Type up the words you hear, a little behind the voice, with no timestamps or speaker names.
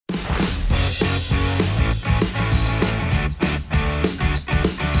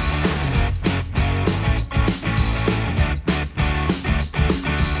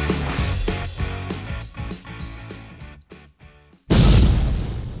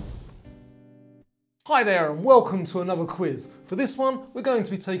Hi there and welcome to another quiz. For this one, we're going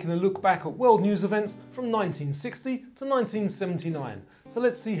to be taking a look back at world news events from 1960 to 1979. So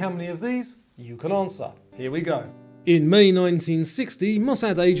let's see how many of these you can answer. Here we go. In May 1960,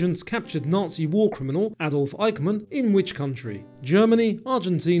 Mossad agents captured Nazi war criminal Adolf Eichmann in which country? Germany,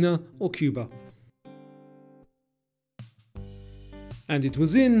 Argentina or Cuba? And it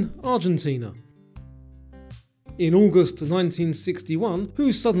was in Argentina. In August 1961,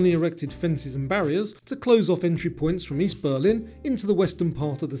 who suddenly erected fences and barriers to close off entry points from East Berlin into the western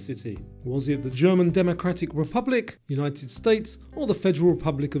part of the city? Was it the German Democratic Republic, United States, or the Federal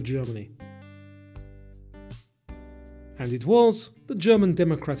Republic of Germany? And it was the German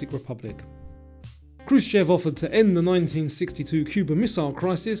Democratic Republic. Khrushchev offered to end the 1962 Cuban Missile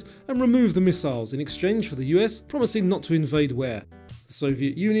Crisis and remove the missiles in exchange for the US promising not to invade where? The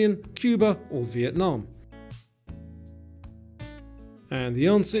Soviet Union, Cuba, or Vietnam? And the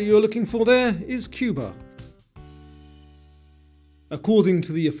answer you're looking for there is Cuba. According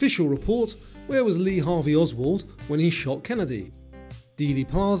to the official report, where was Lee Harvey Oswald when he shot Kennedy? Dealey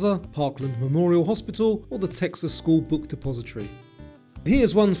Plaza, Parkland Memorial Hospital, or the Texas School Book Depository?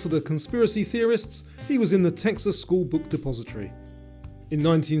 Here's one for the conspiracy theorists. He was in the Texas School Book Depository. In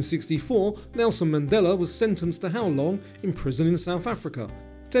 1964, Nelson Mandela was sentenced to how long in prison in South Africa?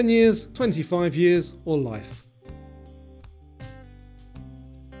 10 years, 25 years, or life?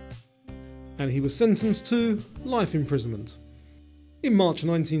 And he was sentenced to life imprisonment. In March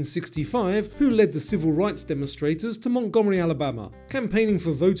 1965, who led the civil rights demonstrators to Montgomery, Alabama, campaigning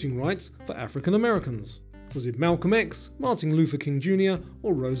for voting rights for African Americans? Was it Malcolm X, Martin Luther King Jr.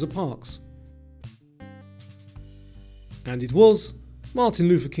 or Rosa Parks? And it was Martin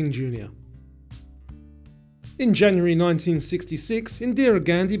Luther King Jr. In January 1966, Indira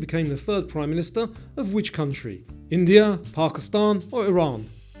Gandhi became the third Prime Minister of which country? India, Pakistan or Iran?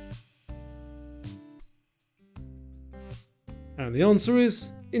 And the answer is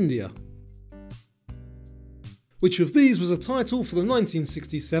India. Which of these was a title for the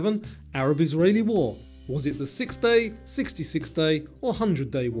 1967 Arab-Israeli War? Was it the 6-Day, 66-Day or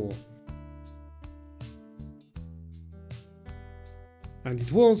 100-Day War? And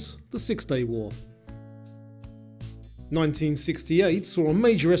it was the 6-Day War. 1968 saw a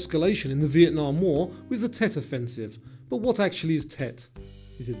major escalation in the Vietnam War with the Tet Offensive. But what actually is Tet?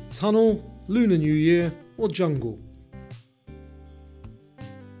 Is it tunnel, Lunar New Year or jungle?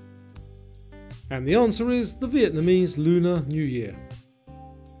 And the answer is the Vietnamese Lunar New Year.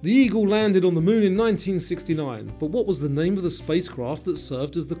 The Eagle landed on the moon in 1969, but what was the name of the spacecraft that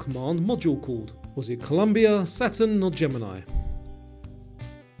served as the command module called? Was it Columbia, Saturn or Gemini?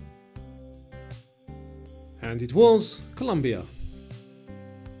 And it was Columbia.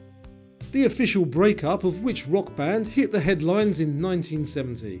 The official breakup of which rock band hit the headlines in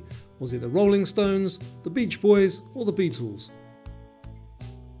 1970? Was it the Rolling Stones, the Beach Boys or the Beatles?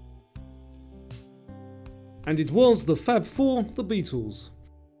 And it was the Fab Four, the Beatles.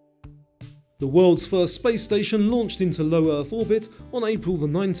 The world's first space station launched into low Earth orbit on April the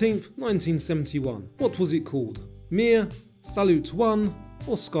 19th, 1971. What was it called? Mir, Salyut 1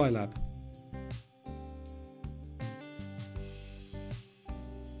 or Skylab?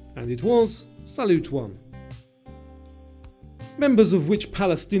 And it was Salyut 1. Members of which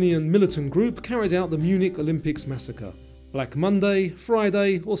Palestinian militant group carried out the Munich Olympics massacre? Black Monday,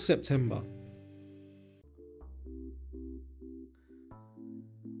 Friday or September?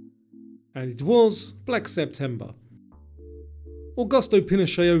 And it was Black September. Augusto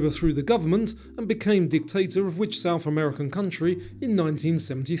Pinochet overthrew the government and became dictator of which South American country in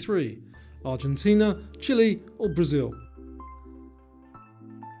 1973? Argentina, Chile or Brazil?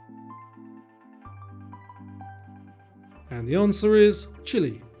 And the answer is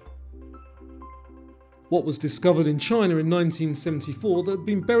Chile. What was discovered in China in 1974 that had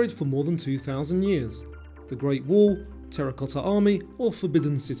been buried for more than 2,000 years? The Great Wall, Terracotta Army or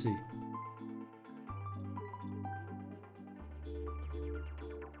Forbidden City?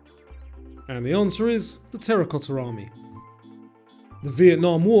 And the answer is the Terracotta Army. The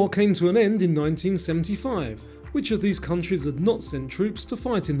Vietnam War came to an end in 1975. Which of these countries had not sent troops to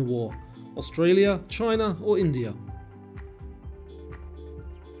fight in the war? Australia, China or India?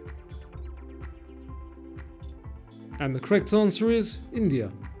 And the correct answer is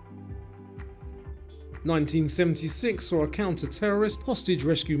India. 1976 saw a counter-terrorist hostage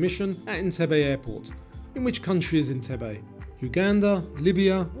rescue mission at Entebbe Airport. In which country is Entebbe? Uganda,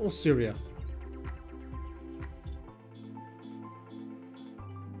 Libya or Syria?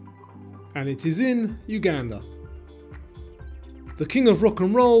 And it is in Uganda. The king of rock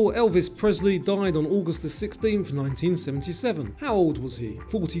and roll, Elvis Presley, died on August 16, 1977. How old was he?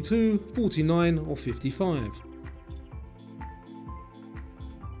 42, 49 or 55?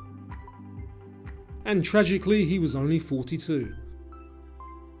 And tragically, he was only 42.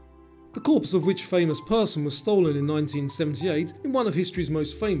 The corpse of which famous person was stolen in 1978 in one of history's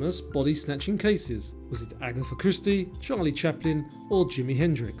most famous body-snatching cases? Was it Agatha Christie, Charlie Chaplin or Jimi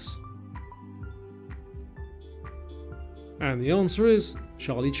Hendrix? And the answer is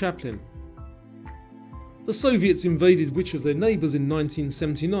Charlie Chaplin. The Soviets invaded which of their neighbours in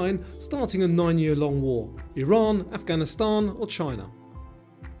 1979, starting a 9-year-long war? Iran, Afghanistan or China?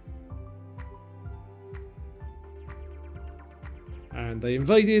 And they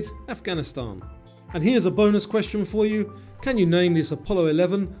invaded Afghanistan. And here's a bonus question for you. Can you name this Apollo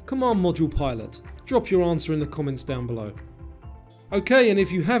 11 command module pilot? Drop your answer in the comments down below. Okay, and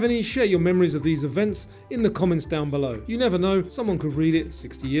if you have any, share your memories of these events in the comments down below. You never know, someone could read it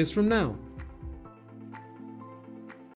 60 years from now.